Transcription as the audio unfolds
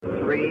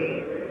3,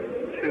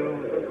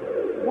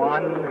 2,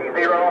 1,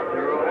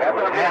 0,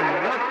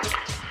 and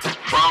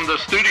from the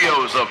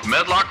studios of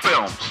Medlock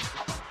Films,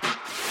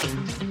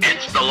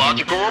 it's The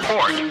Logical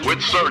Report with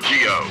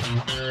Sergio.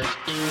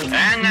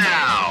 And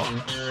now,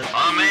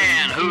 a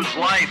man whose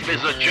life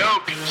is a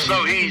joke,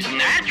 so he's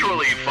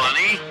naturally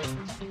funny,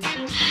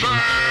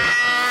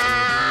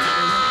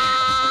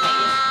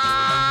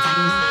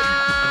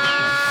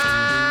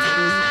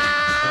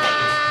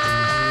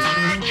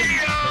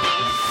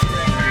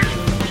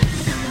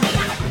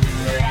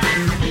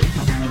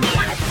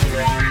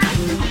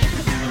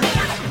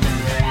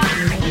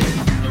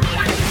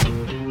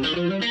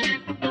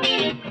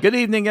 Good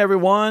evening,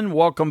 everyone.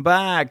 Welcome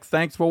back.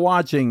 Thanks for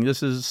watching.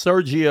 This is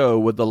Sergio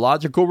with The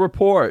Logical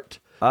Report.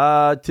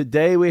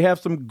 Today we have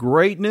some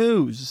great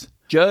news.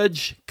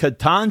 Judge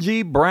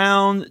Ketanji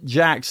Brown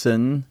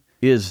Jackson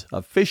is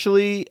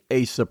officially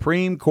a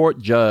Supreme Court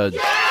judge.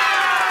 Yeah!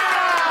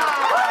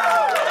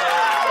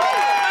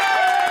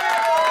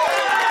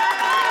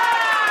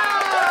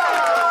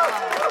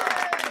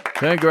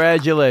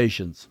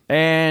 Congratulations.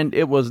 And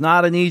it was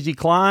not an easy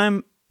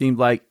climb. Seemed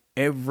like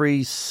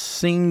every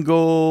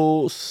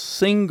single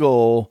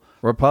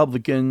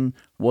Republican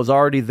was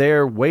already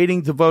there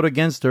waiting to vote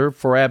against her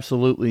for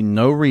absolutely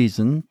no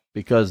reason,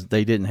 because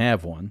they didn't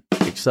have one,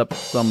 except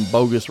some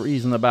bogus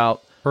reason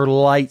about her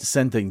light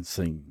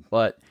sentencing.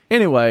 But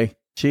anyway,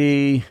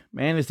 she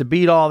managed to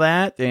beat all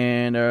that,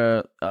 and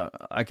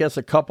I guess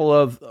a couple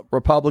of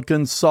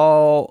Republicans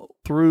saw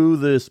through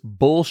this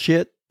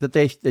bullshit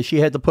that she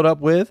had to put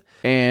up with,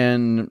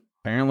 and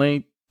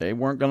apparently they didn't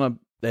want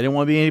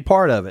to be any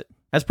part of it.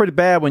 That's pretty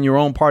bad when your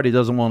own party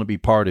doesn't want to be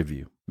part of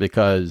you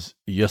because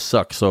you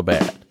suck so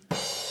bad.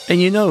 And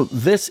you know,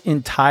 this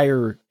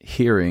entire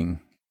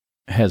hearing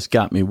has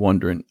got me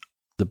wondering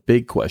the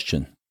big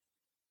question.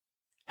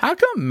 How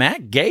come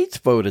Matt Gaetz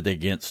voted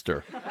against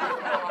her?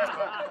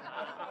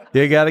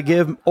 You got to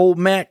give old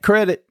Matt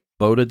credit.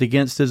 Voted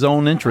against his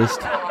own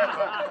interest.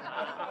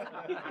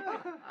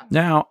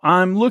 Now,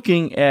 I'm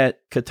looking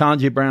at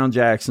Ketanji Brown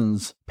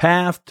Jackson's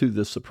path to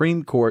the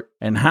Supreme Court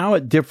and how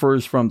it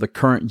differs from the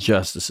current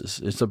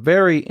justices. It's a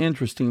very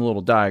interesting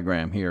little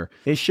diagram here.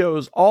 It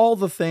shows all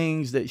the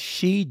things that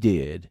she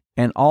did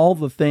and all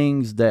the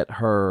things that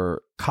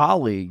her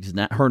colleagues,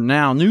 her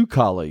now new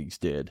colleagues,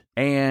 did.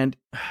 And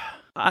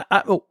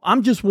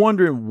I'm just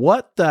wondering,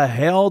 what the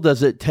hell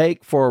does it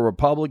take for a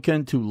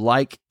Republican to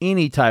like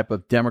any type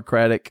of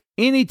Democratic,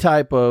 any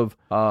type of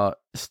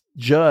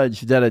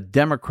judge that a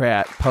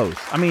Democrat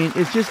posts? I mean,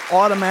 it's just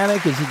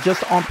automatic. Is it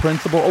just on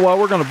principle? Oh, well,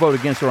 we're going to vote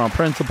against her on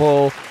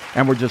principle,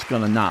 and we're just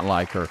going to not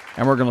like her,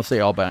 and we're going to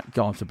say all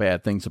kinds of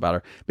bad things about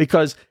her.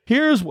 Because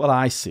here's what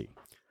I see.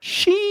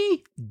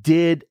 She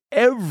did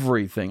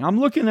everything. I'm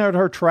looking at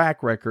her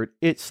track record.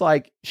 It's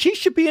like she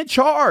should be in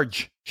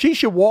charge. She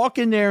should walk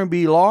in there and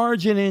be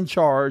large and in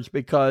charge,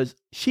 because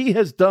she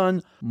has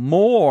done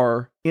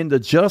more in the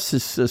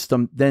justice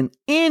system than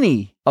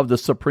any of the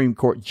Supreme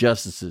Court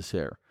justices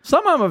here.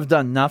 Some of them have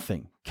done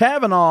nothing.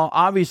 Kavanaugh,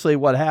 obviously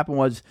what happened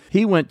was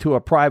he went to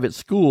a private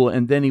school,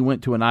 and then he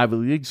went to an Ivy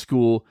League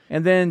school,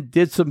 and then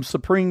did some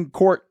Supreme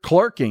Court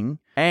clerking,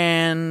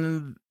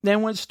 and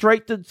then went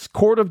straight to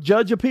Court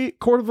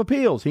of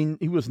Appeals. He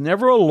was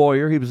never a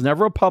lawyer. He was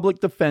never a public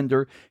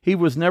defender. He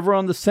was never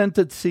on the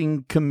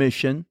Sentencing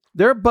Commission.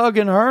 They're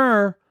bugging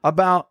her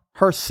about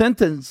her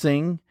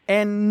sentencing,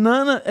 and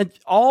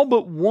all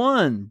but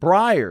one,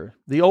 Breyer,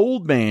 the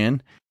old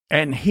man,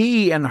 and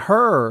he and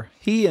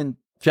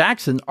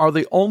Jackson are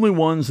the only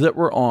ones that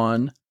were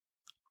on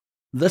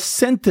the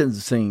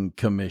Sentencing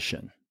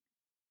Commission.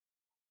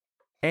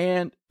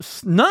 And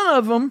none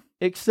of them,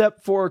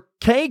 except for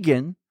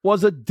Kagan,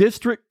 was a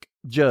district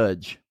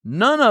judge.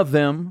 None of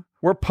them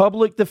were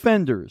public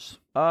defenders.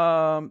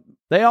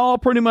 They all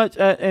pretty much,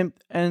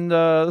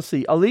 let's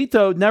see,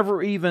 Alito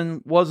never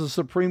even was a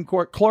Supreme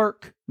Court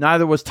clerk.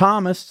 Neither was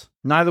Thomas.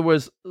 Neither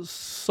was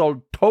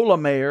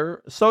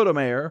Sotomayor,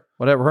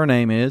 whatever her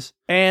name is.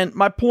 And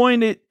my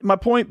point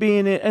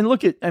being, and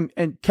look at,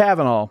 and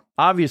Kavanaugh,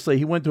 obviously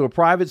he went to a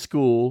private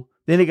school,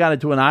 then he got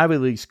into an Ivy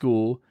League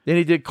school, then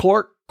he did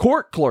court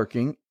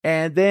clerking,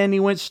 and then he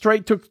went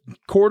straight to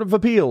Court of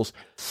Appeals,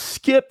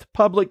 skipped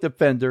public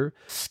defender,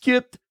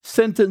 skipped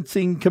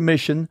Sentencing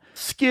Commission,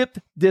 skipped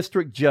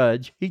district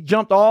judge. He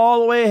jumped all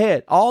the way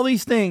ahead. All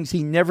these things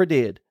he never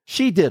did.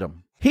 She did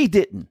them. He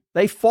didn't.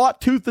 They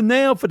fought tooth and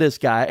nail for this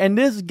guy, and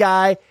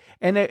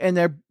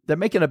they're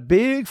making a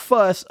big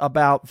fuss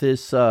about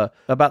this,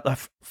 about the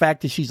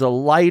fact that she's a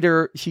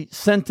lighter. She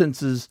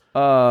sentences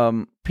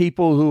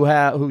people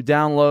who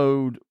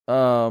download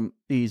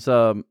these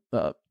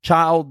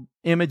child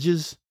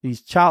images,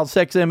 these child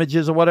sex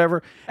images or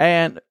whatever.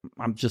 And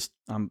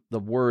the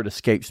word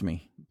escapes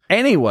me.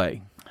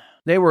 Anyway,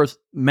 they were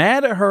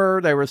mad at her.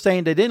 They were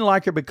saying they didn't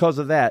like her because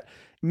of that.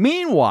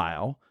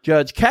 Meanwhile,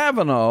 Judge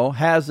Kavanaugh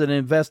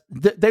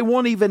they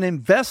won't even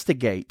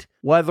investigate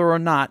whether or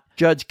not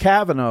Judge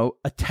Kavanaugh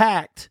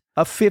attacked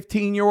a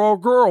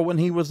 15-year-old girl when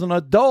he was an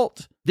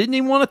adult. Didn't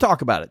even want to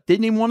talk about it.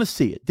 Didn't even want to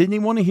see it. Didn't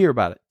even want to hear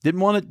about it.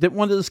 Didn't want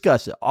to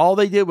discuss it. All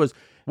they did was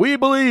we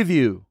believe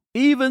you.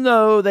 Even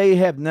though they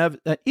have never,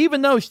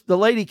 even though the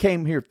lady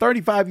came here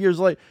 35 years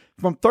late,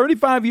 from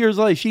 35 years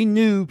late, she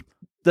knew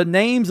the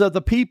names of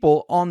the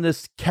people on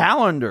this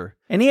calendar.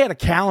 And he had a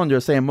calendar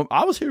saying,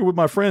 I was here with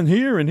my friend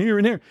here and here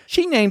and here.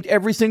 She named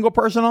every single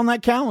person on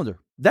that calendar.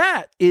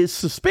 That is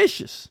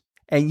suspicious.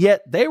 And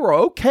yet they were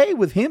okay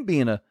with him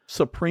being a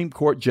Supreme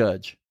Court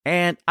judge.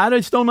 And I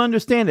just don't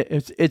understand it.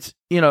 It's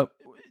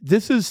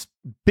this is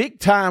big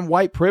time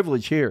white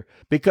privilege here,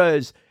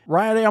 because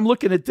Riley, I'm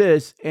looking at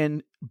this,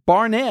 and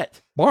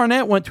Barnett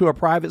went to a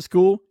private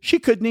school. She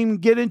couldn't even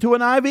get into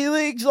an Ivy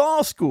League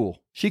law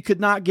school. She could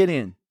not get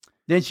in.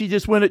 Then she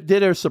just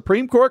did her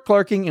Supreme Court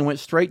clerking and went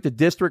straight to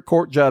district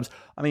court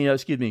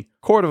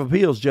Court of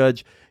Appeals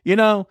judge.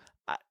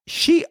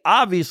 She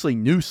obviously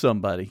knew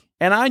somebody.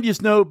 And I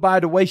just know by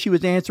the way she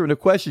was answering the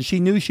question, she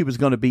knew she was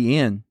going to be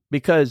in,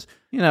 because,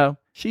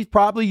 she's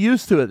probably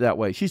used to it that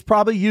way. She's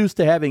probably used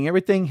to having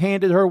everything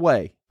handed her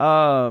way.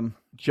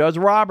 Judge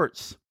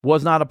Roberts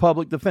was not a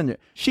public defender.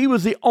 She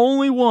was the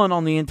only one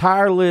on the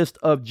entire list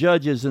of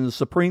judges in the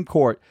Supreme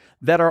Court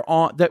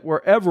that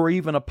were ever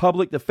even a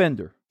public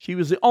defender. She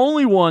was the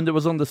only one that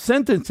was on the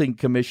Sentencing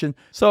Commission.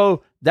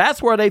 So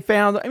that's where they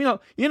found,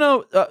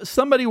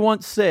 somebody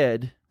once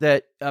said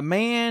that a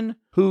man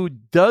who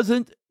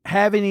doesn't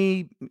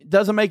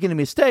make any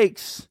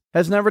mistakes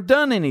has never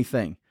done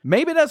anything.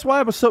 Maybe that's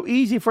why it was so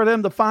easy for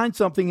them to find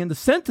something in the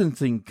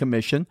Sentencing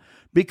Commission,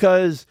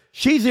 because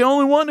she's the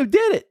only one who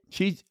did it.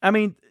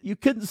 You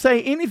couldn't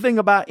say anything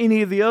about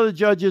any of the other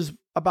judges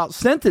about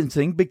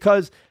sentencing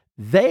because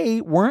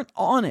they weren't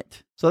on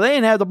it. So they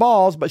didn't have the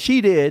balls, but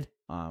she did.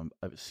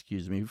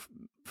 Excuse me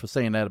for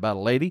saying that about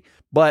a lady,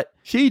 but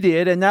she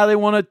did, and now they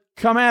want to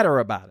come at her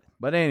about it.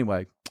 But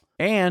anyway,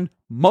 and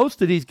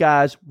most of these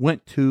guys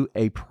went to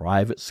a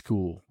private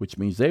school, which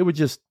means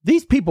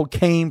these people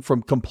came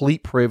from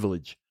complete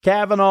privilege.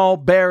 Kavanaugh,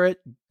 Barrett,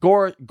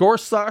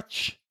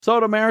 Gorsuch,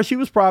 Sotomayor, she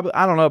was probably,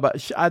 I don't know,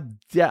 but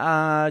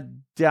I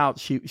doubt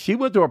she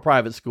went to a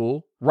private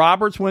school.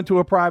 Roberts went to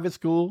a private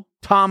school.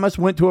 Thomas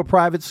went to a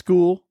private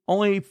school.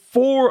 Only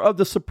 4 of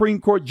the Supreme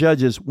Court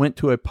judges went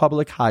to a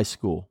public high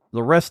school.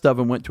 The rest of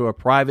them went to a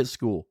private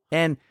school.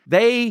 And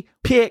they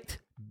picked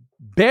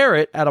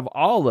Barrett out of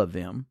all of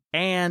them,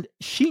 and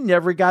she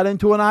never got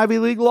into an Ivy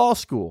League law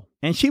school.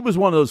 And she was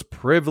one of those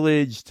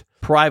privileged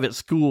private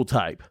school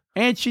type.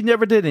 And she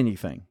never did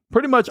anything.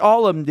 Pretty much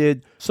all of them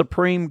did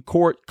Supreme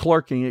Court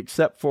clerking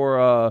except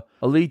for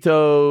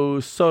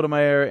Alito,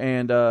 Sotomayor,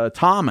 and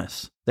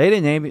Thomas. They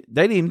didn't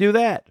even do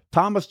that.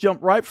 Thomas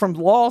jumped right from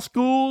law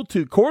school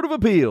to Court of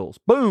Appeals.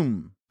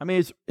 Boom.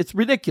 It's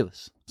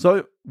ridiculous.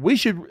 So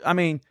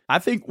I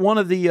think one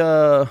of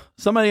the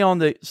someone on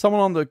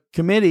the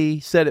committee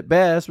said it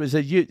best. They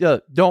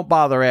said, don't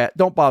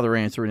bother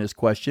answering this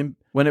question.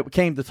 When it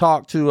came to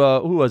talk to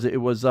who was it? It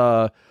was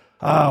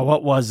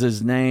what was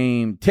his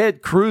name?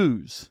 Ted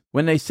Cruz.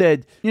 When they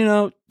said,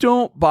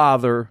 don't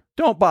bother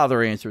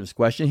answering this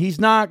question. He's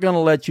not going to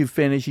let you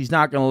finish. He's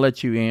not going to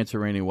let you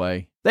answer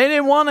anyway. They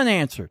didn't want an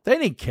answer. They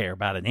didn't care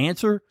about an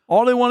answer.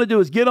 All they want to do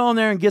is get on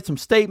there and get some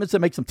statements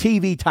and make some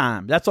TV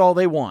time. That's all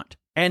they want.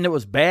 And it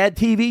was bad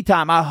TV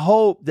time. I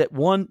hope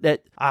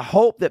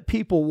that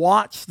people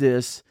watch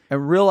this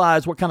and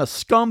realize what kind of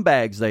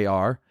scumbags they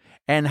are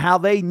and how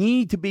they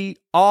need to be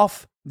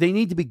off. They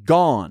need to be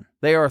gone.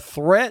 They are a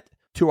threat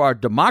to our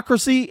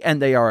democracy, and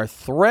they are a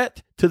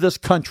threat to this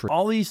country.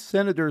 All these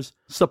senators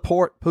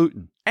support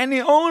Putin. And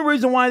the only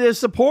reason why they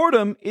support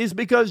him is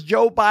because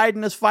Joe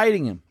Biden is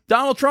fighting him.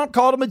 Donald Trump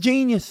called him a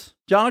genius.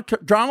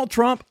 Donald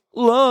Trump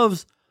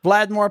loves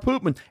Vladimir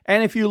Putin.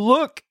 And if you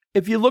look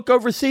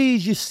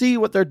overseas, you see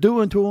what they're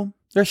doing to him.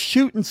 They're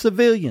shooting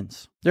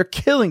civilians. They're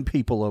killing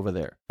people over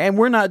there. And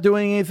we're not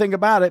doing anything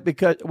about it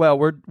because,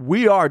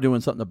 we are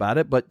doing something about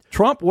it, but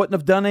Trump wouldn't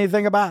have done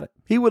anything about it.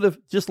 He would have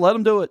just let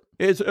them do it.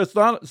 It's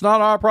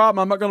not our problem.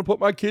 I'm not going to put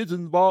my kids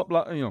involved.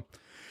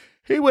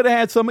 He would have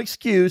had some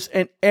excuse,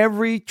 and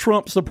every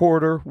Trump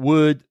supporter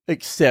would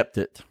accept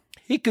it.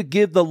 He could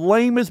give the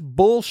lamest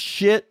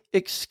bullshit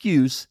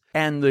excuse,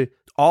 and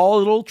all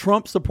little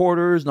Trump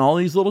supporters and all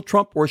these little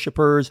Trump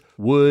worshipers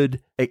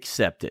would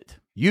accept it.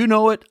 You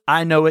know it,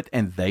 I know it,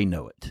 and they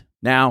know it.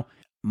 Now,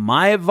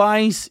 my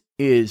advice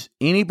is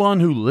anyone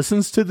who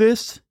listens to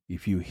this,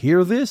 if you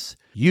hear this,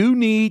 you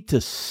need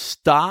to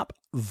stop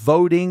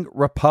voting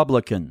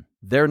Republican.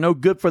 They're no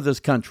good for this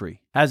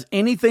country. Has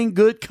anything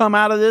good come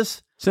out of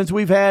this since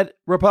we've had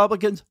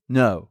Republicans?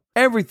 No.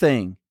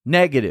 Everything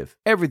negative,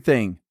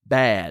 everything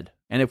bad.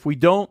 And if we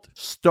don't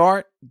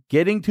start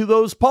getting to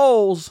those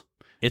polls,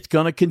 it's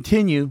going to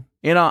continue.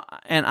 And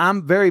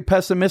I'm very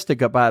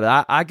pessimistic about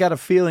it. I got a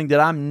feeling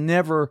that I'm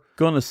never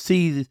going to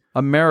see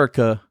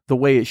America the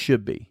way it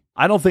should be.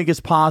 I don't think it's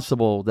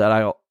possible that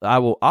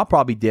I'll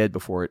probably be dead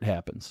before it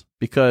happens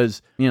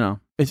because,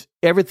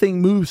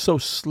 everything moves so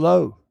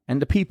slow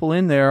and the people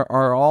in there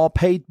are all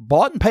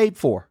bought and paid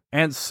for.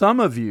 And some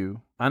of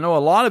you, I know a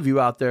lot of you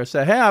out there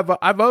say, hey, I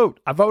vote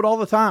all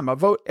the time. I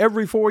vote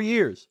every 4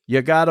 years.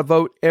 You got to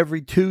vote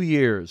every 2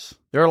 years.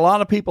 There are a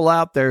lot of people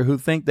out there who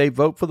think they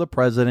vote for the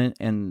president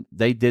and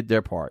they did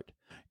their part.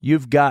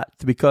 You've got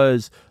to,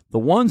 because the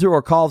ones who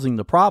are causing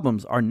the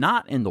problems are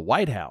not in the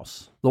White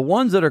House. The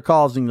ones that are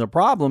causing the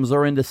problems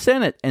are in the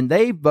Senate, and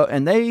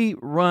they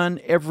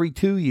run every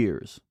 2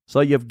 years.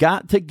 So you've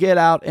got to get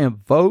out and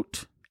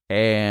vote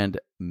and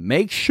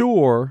make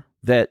sure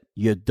that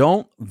you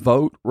don't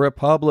vote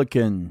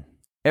Republican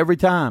every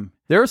time.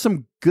 There are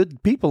some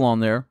good people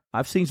on there.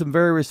 I've seen some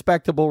very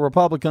respectable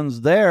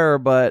Republicans there,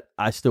 but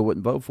I still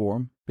wouldn't vote for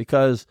them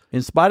because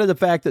in spite of the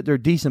fact that they're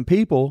decent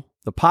people,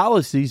 the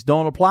policies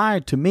don't apply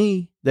to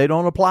me. They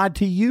don't apply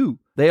to you.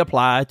 They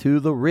apply to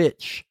the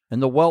rich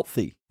and the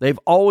wealthy. They've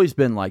always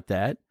been like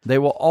that. They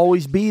will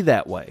always be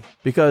that way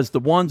because the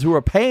ones who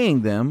are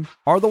paying them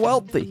are the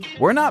wealthy.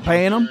 We're not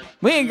paying them.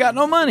 We ain't got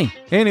no money.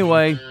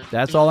 Anyway,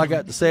 that's all I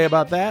got to say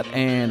about that.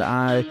 And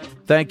I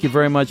thank you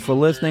very much for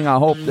listening. I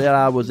hope that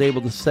I was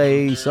able to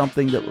say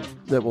something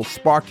that will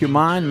spark your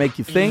mind, make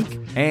you think.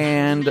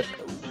 And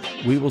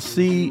we will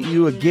see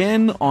you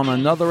again on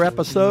another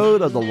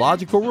episode of The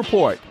Logical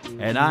Report.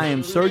 And I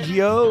am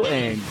Sergio,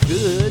 and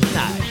good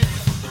night.